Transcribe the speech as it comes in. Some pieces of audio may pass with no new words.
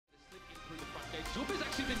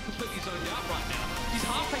He's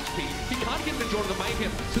half HP. He can't get the draw to the Mayhem.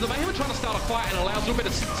 So the Mayhem are trying to start a fight and allow Zupa to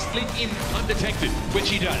slip in undetected. Which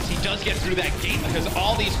he does. He does get through that gate because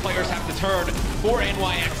all these players have to turn for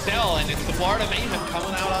NYXL, and it's the Florida Mayhem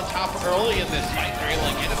coming out on top early in this fight. They're able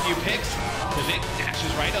to get a few picks. The Vic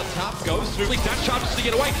dashes right up top, goes through. Dash charges to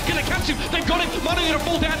get away. Gonna catch him. They've got him. Money gonna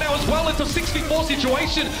fall down now as well. It's a 6v4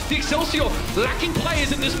 situation. The Excelsior lacking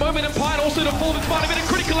players in this moment, and Pine also to fall. It's might have been a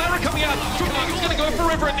critical error coming out. He's gonna go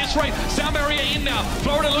forever at this rate. Sound barrier in now.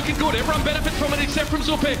 Florida looking good. Everyone benefits from it except from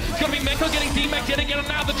Zupe. It's gonna be Meko getting D-Mac, getting it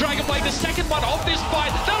now. The Dragon Blade, the second one of this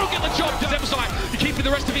fight. That'll get the job done. Zemsai keeping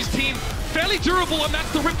the rest of his team fairly durable, and that's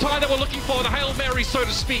the Riptide that we're looking for, the Hail Mary, so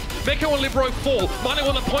to speak. Meko and Libero fall. Manu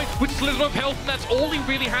on the point with little of health, and that's all he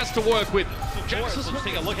really has to work with. Let's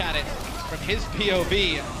take a look at it from his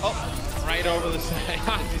POV. Oh, right over the side.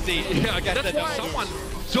 You see, yeah, that's why someone...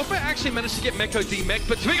 Zupa actually managed to get Meko D-Mech,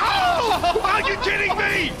 but to be... Oh! Are you kidding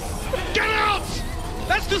me? Get out!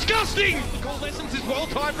 That's disgusting! Goal lessons is well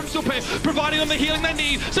timed from Zupe, providing them the healing they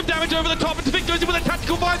need. Some damage over the top, and Tvik goes in with a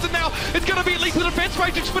tactical visor now. It's going to be at least the defense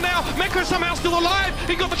matrix for now. Meko somehow still alive.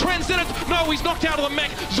 He got the transcendence. No, he's knocked out of the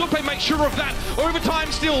mech. Zupe makes sure of that.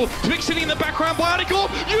 Overtime still. Tvik sitting in the background. Bionic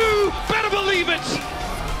Orb. You better believe it!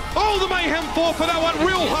 Oh, the Mayhem fought for that one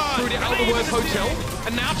real hard. Through the Alderworth Hotel,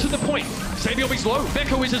 and now to the point. Sabiobi's low.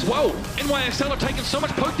 Meko is as well. NYXL have taken so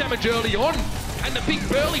much poke damage early on. And the big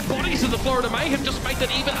burly bodies of the Florida Mayhem just make it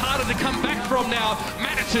even harder to come back from now.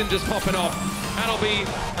 Madison just popping off. That'll be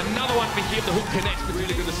another one for him. The hook connects, but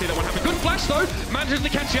really good to see that one happen. Good flash though. Manages to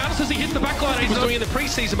catch Giannis as he hits the backline. He's doing in the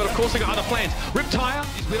preseason, but of course they got other plans. Riptire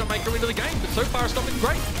is going to make her into the game, but so far it's not been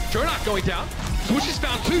great. Jonak going down. Swoosh has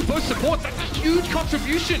found two, both supports. That's a huge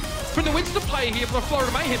contribution from the Winston play here for the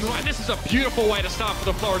Florida Mayhem. And this is a beautiful way to start for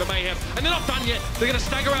the Florida Mayhem. And they're not done yet. They're going to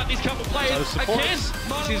stagger out these couple players. Again,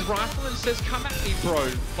 his rifle and says, come at me, bro.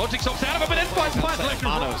 Logic stops out of it, but then finds Pine.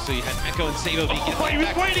 Mono, so you had Meko and Sabo. He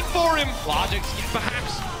was waiting for him. Logic,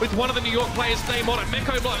 perhaps with one of the New York players' name on it.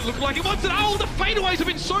 Meko looked like he wants it. Oh, the fadeaways have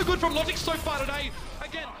been so good from Logic so far today.